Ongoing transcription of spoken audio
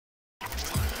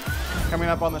Coming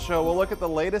up on the show, we'll look at the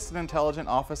latest in intelligent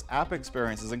Office app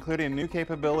experiences, including new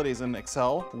capabilities in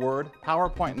Excel, Word,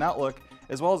 PowerPoint, and Outlook,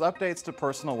 as well as updates to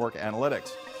personal work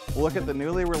analytics. We'll look at the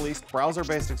newly released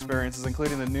browser-based experiences,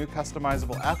 including the new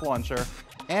customizable app launcher,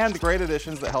 and great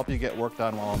additions that help you get work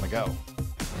done while on the go.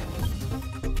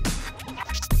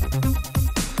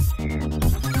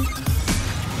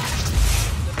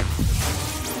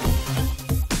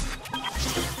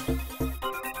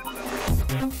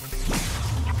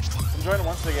 I'm joined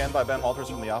once again by Ben Walters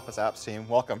from the Office Apps team.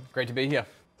 Welcome. Great to be here.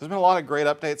 There's been a lot of great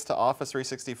updates to Office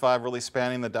 365, really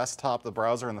spanning the desktop, the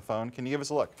browser, and the phone. Can you give us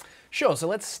a look? Sure, so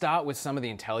let's start with some of the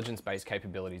intelligence-based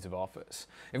capabilities of Office.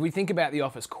 If we think about the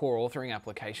Office core authoring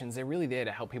applications, they're really there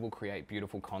to help people create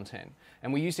beautiful content.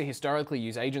 And we used to historically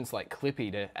use agents like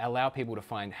Clippy to allow people to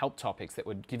find help topics that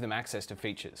would give them access to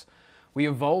features. We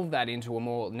evolved that into a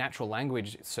more natural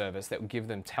language service that would give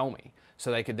them Tell Me,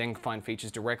 so they could then find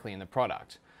features directly in the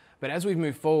product. But as we've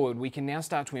moved forward, we can now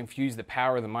start to infuse the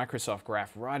power of the Microsoft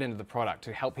Graph right into the product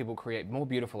to help people create more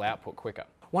beautiful output quicker.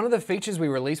 One of the features we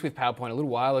released with PowerPoint a little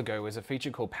while ago was a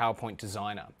feature called PowerPoint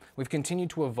Designer. We've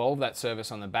continued to evolve that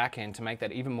service on the back end to make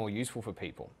that even more useful for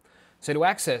people. So to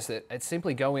access it, I'd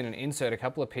simply go in and insert a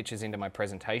couple of pictures into my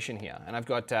presentation here. And I've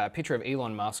got a picture of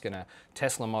Elon Musk and a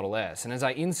Tesla Model S. And as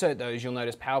I insert those, you'll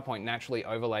notice PowerPoint naturally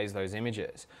overlays those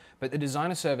images. But the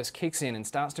designer service kicks in and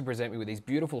starts to present me with these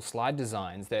beautiful slide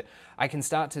designs that I can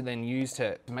start to then use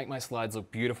to make my slides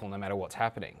look beautiful no matter what's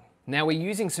happening. Now we're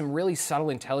using some really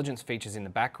subtle intelligence features in the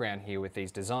background here with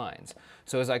these designs.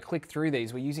 So as I click through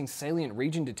these, we're using salient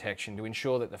region detection to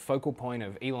ensure that the focal point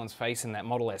of Elon's face in that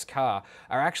Model S car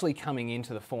are actually coming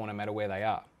into the fore no matter where they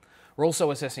are. We're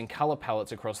also assessing color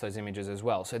palettes across those images as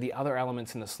well, so the other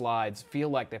elements in the slides feel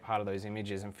like they're part of those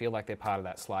images and feel like they're part of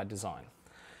that slide design.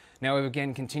 Now we've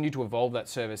again continued to evolve that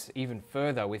service even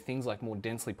further with things like more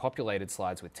densely populated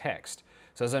slides with text.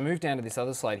 So as I move down to this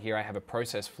other slide here, I have a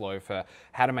process flow for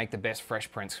how to make the best fresh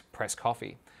press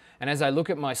coffee. And as I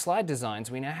look at my slide designs,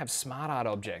 we now have smart art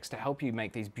objects to help you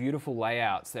make these beautiful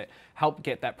layouts that help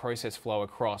get that process flow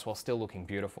across while still looking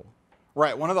beautiful.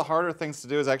 Right, one of the harder things to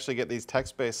do is actually get these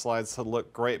text-based slides to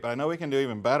look great, but I know we can do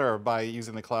even better by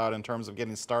using the cloud in terms of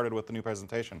getting started with the new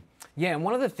presentation. Yeah, and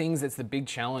one of the things that's the big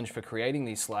challenge for creating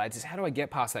these slides is how do I get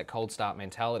past that cold start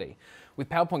mentality? With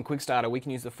PowerPoint Quick Starter, we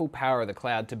can use the full power of the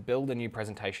cloud to build a new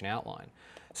presentation outline.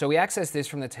 So we access this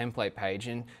from the template page,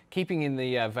 and keeping in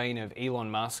the vein of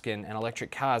Elon Musk and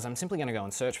electric cars, I'm simply going to go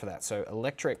and search for that. So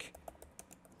electric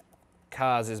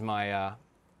cars is my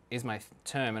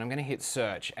term, and I'm going to hit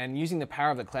search. And using the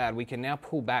power of the cloud, we can now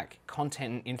pull back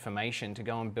content and information to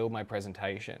go and build my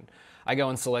presentation. I go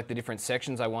and select the different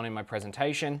sections I want in my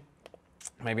presentation.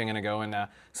 Maybe I'm going to go and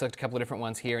select a couple of different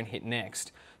ones here and hit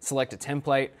next. Select a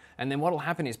template, and then what will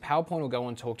happen is PowerPoint will go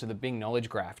and talk to the Bing Knowledge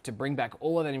Graph to bring back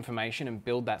all of that information and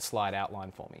build that slide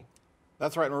outline for me.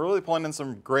 That's right, and we're really pulling in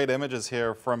some great images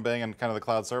here from Bing and kind of the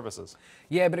cloud services.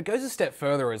 Yeah, but it goes a step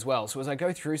further as well. So as I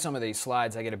go through some of these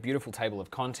slides, I get a beautiful table of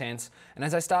contents. And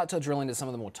as I start to drill into some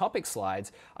of the more topic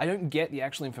slides, I don't get the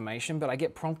actual information, but I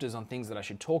get prompters on things that I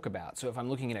should talk about. So if I'm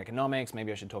looking at economics,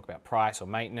 maybe I should talk about price or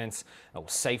maintenance or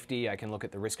safety. I can look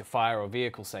at the risk of fire or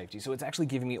vehicle safety. So it's actually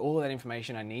giving me all of that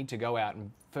information I need to go out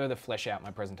and further flesh out my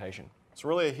presentation. It's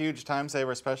really a huge time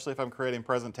saver, especially if I'm creating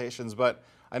presentations, but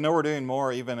I know we're doing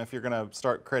more even if you're going to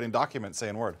start creating documents, say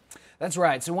in Word. That's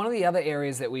right. So one of the other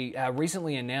areas that we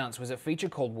recently announced was a feature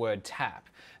called Word Tap.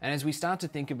 And as we start to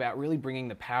think about really bringing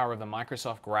the power of the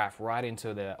Microsoft Graph right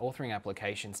into the authoring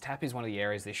applications, Tap is one of the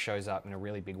areas this shows up in a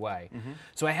really big way.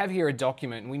 So I have here a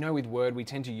document, and we know with Word we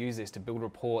tend to use this to build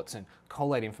reports and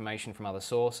collate information from other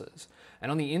sources. And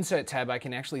on the Insert tab, I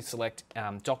can actually select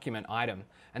Document Item,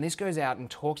 and this goes out and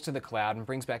talks to the cloud and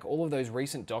brings back all of those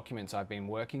recent documents I've been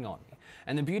working on.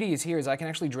 And the beauty is here is I can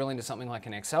actually drill into something like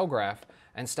an Excel graph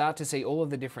and start to see all of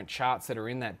the different charts that are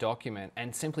in that document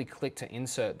and simply click to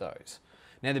insert those.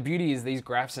 Now the beauty is these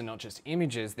graphs are not just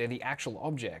images, they're the actual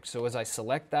object. So as I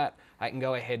select that, I can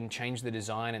go ahead and change the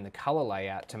design and the color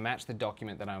layout to match the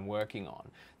document that I'm working on.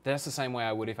 That's the same way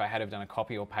I would if I had have done a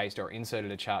copy or paste or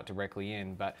inserted a chart directly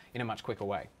in, but in a much quicker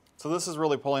way. So this is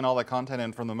really pulling all the content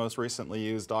in from the most recently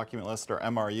used document list, or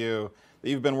MRU, that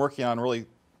you've been working on, really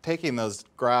taking those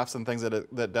graphs and things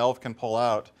that Delve can pull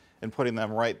out and putting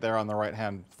them right there on the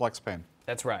right-hand flex pane.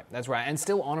 That's right, and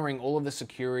still honoring all of the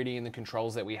security and the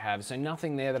controls that we have, so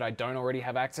nothing there that I don't already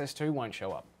have access to won't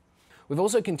show up. We've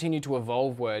also continued to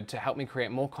evolve Word to help me create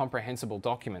more comprehensible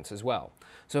documents as well.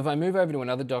 So if I move over to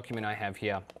another document I have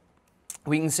here,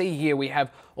 we can see here we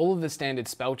have all of the standard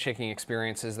spell checking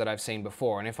experiences that I've seen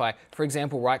before. And if I, for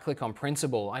example, right click on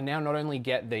Principal, I now not only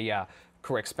get the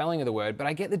correct spelling of the word, but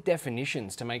I get the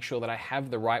definitions to make sure that I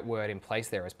have the right word in place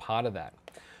there as part of that.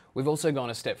 We've also gone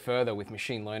a step further with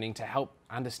machine learning to help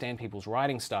understand people's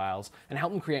writing styles and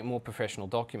help them create more professional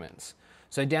documents.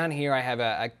 So down here I have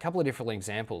a couple of different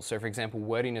examples. So for example,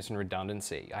 wordiness and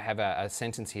redundancy. I have a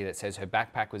sentence here that says her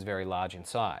backpack was very large in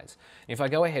size. If I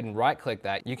go ahead and right click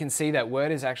that, you can see that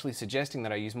Word is actually suggesting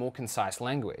that I use more concise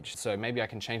language. So maybe I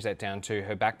can change that down to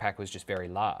her backpack was just very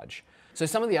large. So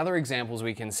some of the other examples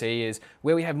we can see is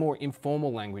where we have more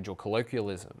informal language or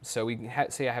colloquialism. So we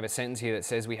can see I have a sentence here that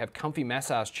says we have comfy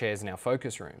massage chairs in our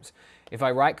focus rooms. If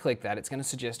I right click that, it's going to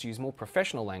suggest to use more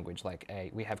professional language like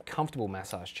we have comfortable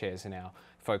massage chairs in our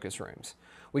focus rooms.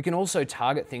 We can also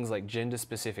target things like gender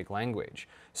specific language.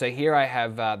 So here I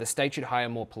have the state should hire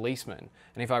more policemen.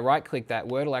 And if I right click that,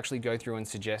 Word will actually go through and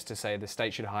suggest to say the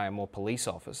state should hire more police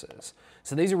officers.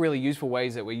 So these are really useful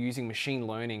ways that we're using machine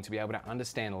learning to be able to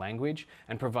understand language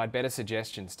and provide better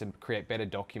suggestions to create better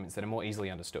documents that are more easily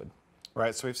understood.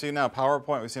 Right, so we've seen now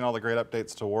PowerPoint, we've seen all the great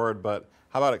updates to Word, but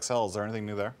how about Excel? Is there anything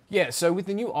new there? Yeah, so with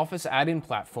the new Office add-in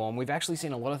platform, we've actually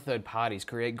seen a lot of third parties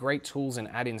create great tools and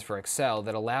add-ins for Excel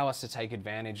that allow us to take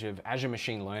advantage of Azure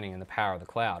Machine Learning and the power of the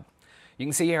cloud. You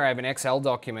can see here I have an Excel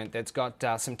document that's got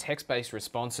some text-based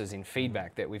responses in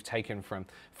feedback that we've taken from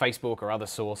Facebook or other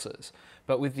sources.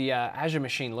 But with the Azure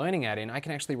Machine Learning add-in, I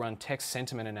can actually run text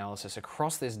sentiment analysis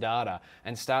across this data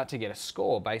and start to get a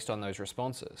score based on those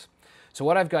responses. So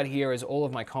what I've got here is all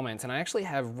of my comments, and I actually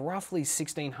have roughly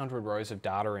 1,600 rows of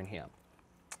data in here.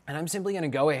 And I'm simply going to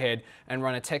go ahead and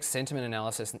run a text sentiment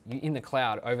analysis in the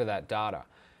cloud over that data.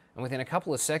 And within a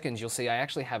couple of seconds, you'll see I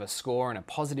actually have a score and a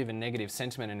positive and negative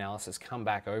sentiment analysis come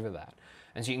back over that.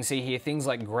 As you can see here, things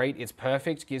like great, it's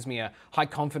perfect, gives me a high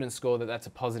confidence score that that's a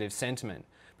positive sentiment.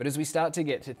 But as we start to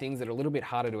get to things that are a little bit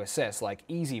harder to assess, like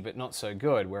easy but not so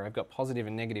good, where I've got positive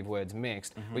and negative words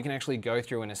mixed, we can actually go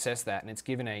through and assess that, and it's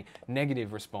given a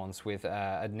negative response with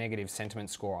a negative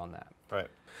sentiment score on that. Right.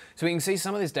 So we can see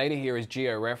some of this data here is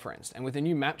geo-referenced, and with the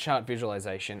new map chart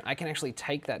visualization, I can actually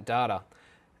take that data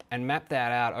and map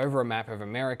that out over a map of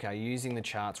America using the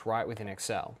charts right within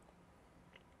Excel.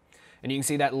 And you can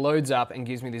see that loads up and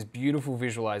gives me this beautiful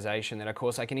visualization that, of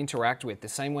course, I can interact with the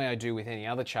same way I do with any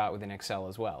other chart within Excel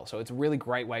as well. So it's a really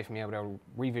great way for me to be able to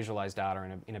revisualize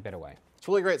data in a better way. It's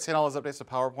really great seeing all those updates to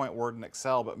PowerPoint, Word, and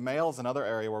Excel, but mail is another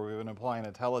area where we've been applying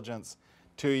intelligence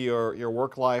to your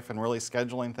work life and really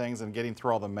scheduling things and getting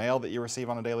through all the mail that you receive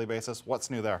on a daily basis.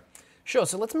 What's new there? Sure,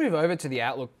 so let's move over to the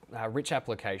Outlook Rich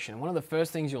application. One of the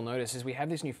first things you'll notice is we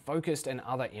have this new focused and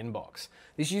other inbox.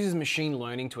 This uses machine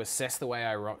learning to assess the way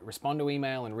I respond to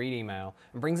email and read email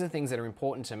and brings the things that are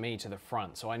important to me to the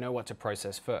front so I know what to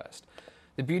process first.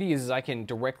 The beauty is I can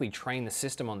directly train the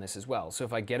system on this as well. So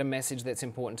if I get a message that's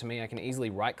important to me, I can easily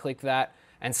right-click that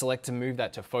and select to move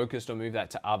that to focused or move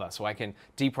that to other, so I can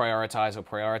deprioritize or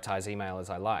prioritize email as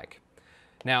I like.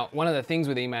 Now, one of the things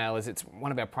with email is it's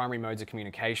one of our primary modes of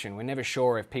communication. We're never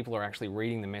sure if people are actually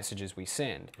reading the messages we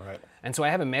send. Right. And so I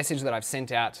have a message that I've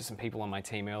sent out to some people on my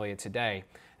team earlier today,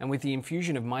 and with the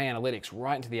infusion of My Analytics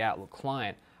right into the Outlook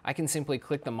client, I can simply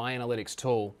click the My Analytics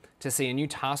tool to see a new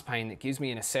task pane that gives me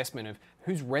an assessment of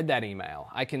who's read that email.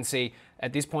 I can see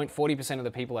at this point 40% of the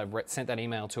people I've sent that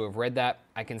email to have read that.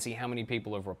 I can see how many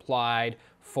people have replied,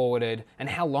 forwarded, and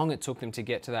how long it took them to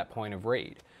get to that point of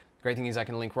read. The great thing is I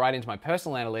can link right into my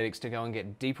personal analytics to go and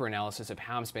get deeper analysis of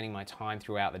how I'm spending my time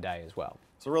throughout the day as well.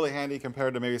 So really handy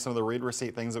compared to maybe some of the read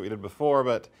receipt things that we did before,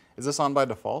 but is this on by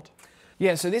default?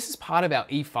 Yeah, so this is part of our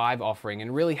E5 offering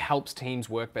and really helps teams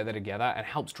work better together and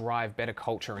helps drive better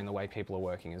culture in the way people are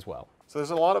working as well. So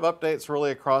there's a lot of updates really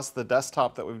across the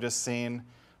desktop that we've just seen.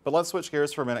 But let's switch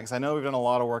gears for a minute, because I know we've done a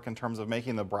lot of work in terms of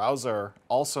making the browser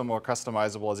also more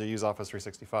customizable as you use Office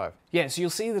 365. Yeah, so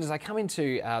you'll see that as I come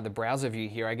into the browser view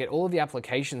here, I get all of the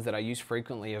applications that I use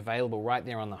frequently available right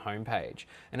there on the home page.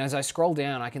 And as I scroll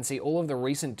down, I can see all of the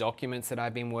recent documents that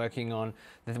I've been working on,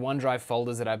 the OneDrive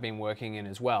folders that I've been working in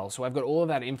as well. So I've got all of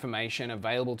that information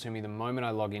available to me the moment I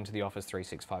log into the Office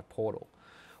 365 portal.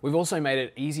 We've also made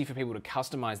it easy for people to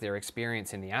customize their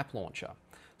experience in the app launcher.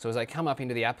 So as I come up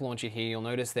into the app launcher here, you'll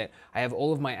notice that I have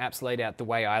all of my apps laid out the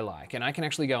way I like, and I can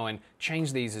actually go and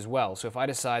change these as well. So if I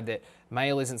decide that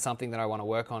mail isn't something that I want to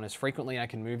work on as frequently, I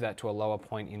can move that to a lower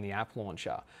point in the app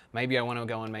launcher. Maybe I want to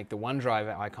go and make the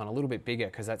OneDrive icon a little bit bigger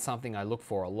because that's something I look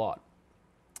for a lot.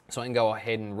 So I can go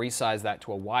ahead and resize that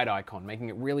to a wide icon, making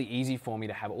it really easy for me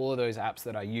to have all of those apps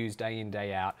that I use day in,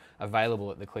 day out available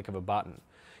at the click of a button.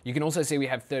 You can also see we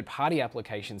have third-party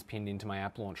applications pinned into my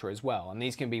app launcher as well, and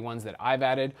these can be ones that I've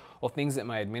added or things that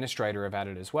my administrator have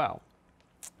added as well.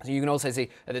 So you can also see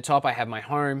at the top I have my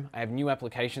home, I have new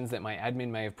applications that my admin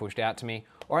may have pushed out to me,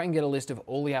 or I can get a list of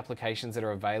all the applications that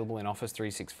are available in Office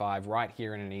 365 right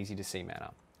here in an easy to see manner.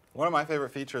 One of my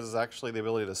favorite features is actually the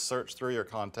ability to search through your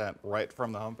content right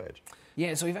from the homepage.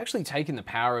 Yeah, so we've actually taken the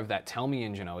power of that Tell Me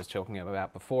engine I was talking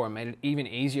about before and made it even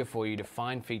easier for you to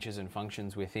find features and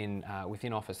functions within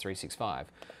Office 365.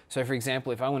 So for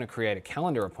example, if I want to create a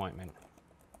calendar appointment,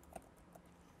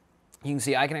 you can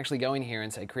see I can actually go in here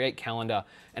and say create calendar,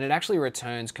 and it actually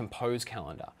returns compose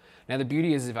calendar. Now the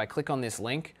beauty is if I click on this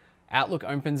link, Outlook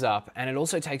opens up and it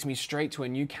also takes me straight to a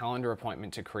new calendar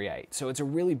appointment to create. So it's a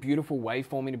really beautiful way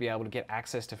for me to be able to get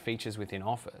access to features within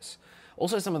Office.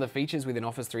 Also some of the features within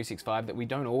Office 365 that we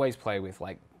don't always play with,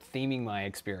 like theming my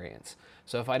experience.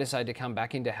 So if I decide to come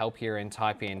back into help here and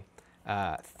type in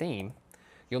theme,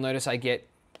 you'll notice I get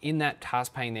in that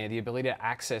task pane there the ability to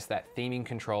access that theming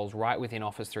controls right within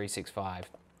Office 365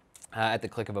 at the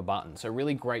click of a button. So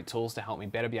really great tools to help me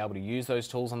better be able to use those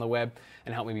tools on the web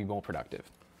and help me be more productive.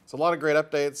 So a lot of great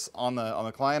updates on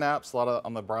the client apps, a lot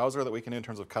on the browser that we can do in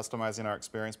terms of customizing our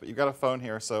experience, but you've got a phone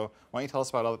here, so why don't you tell us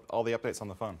about all the updates on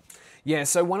the phone? Yeah,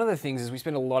 so one of the things is we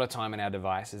spend a lot of time on our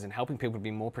devices, and helping people to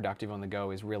be more productive on the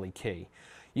go is really key.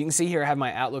 You can see here I have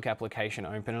my Outlook application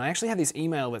open, and I actually have this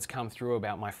email that's come through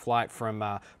about my flight from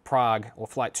Prague, or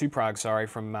flight to Prague, sorry,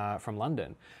 from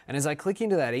London. And as I click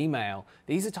into that email,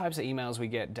 these are types of emails we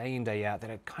get day in, day out that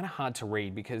are kind of hard to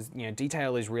read because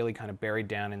detail is really kind of buried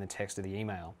down in the text of the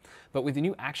email. But with the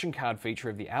new action card feature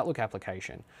of the Outlook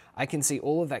application, I can see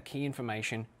all of that key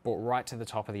information brought right to the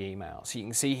top of the email. So you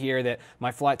can see here that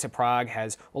my flight to Prague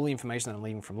has all the information that I'm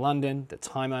leaving from London, the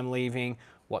time I'm leaving,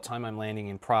 what time I'm landing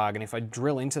in Prague, and if I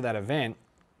drill into that event,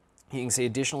 you can see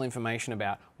additional information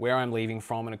about where I'm leaving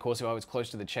from, and of course if I was close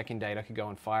to the check-in date, I could go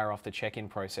and fire off the check-in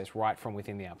process right from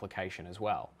within the application as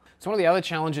well. So one of the other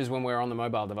challenges when we're on the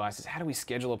mobile device is how do we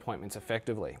schedule appointments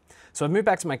effectively? So I've moved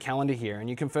back to my calendar here, and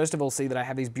you can first of all see that I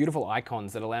have these beautiful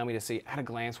icons that allow me to see at a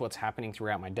glance what's happening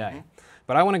throughout my day.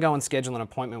 But I want to go and schedule an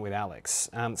appointment with Alex.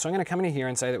 So I'm going to come in here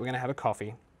and say that we're going to have a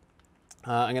coffee.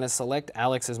 I'm going to select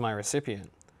Alex as my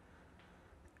recipient.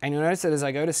 And you'll notice that as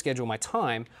I go to schedule my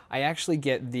time, I actually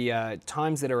get the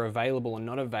times that are available and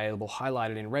not available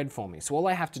highlighted in red for me. So all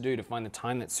I have to do to find the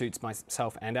time that suits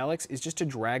myself and Alex is just to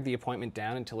drag the appointment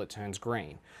down until it turns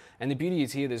green. And the beauty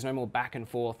is here, there's no more back and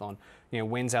forth on,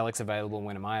 when's Alex available and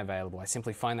when am I available. I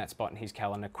simply find that spot in his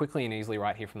calendar quickly and easily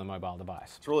right here from the mobile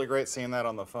device. It's really great seeing that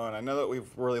on the phone. I know that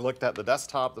we've really looked at the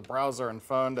desktop, the browser, and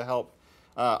phone to help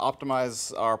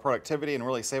optimize our productivity and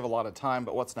really save a lot of time,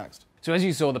 but what's next? So as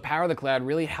you saw, the power of the cloud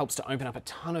really helps to open up a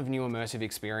ton of new immersive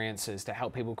experiences to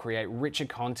help people create richer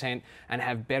content and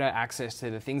have better access to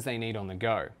the things they need on the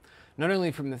go. Not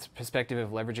only from the perspective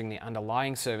of leveraging the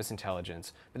underlying service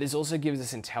intelligence, but this also gives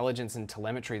us intelligence and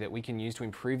telemetry that we can use to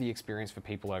improve the experience for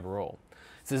people overall.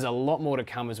 So there's a lot more to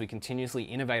come as we continuously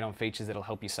innovate on features that'll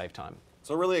help you save time.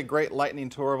 So really a great lightning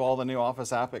tour of all the new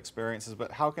Office app experiences,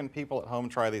 but how can people at home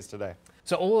try these today?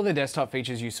 So all of the desktop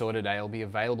features you saw today will be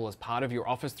available as part of your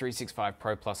Office 365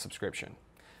 Pro Plus subscription.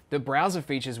 The browser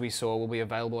features we saw will be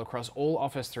available across all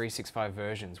Office 365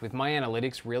 versions, with My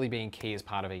Analytics really being key as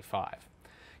part of E5.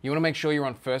 You want to make sure you're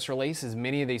on first release, as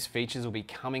many of these features will be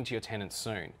coming to your tenants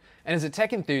soon. And as a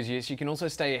tech enthusiast, you can also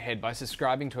stay ahead by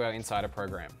subscribing to our Insider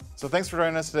program. So thanks for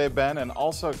joining us today, Ben, and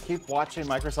also keep watching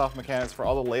Microsoft Mechanics for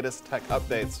all the latest tech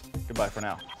updates. Goodbye for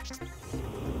now.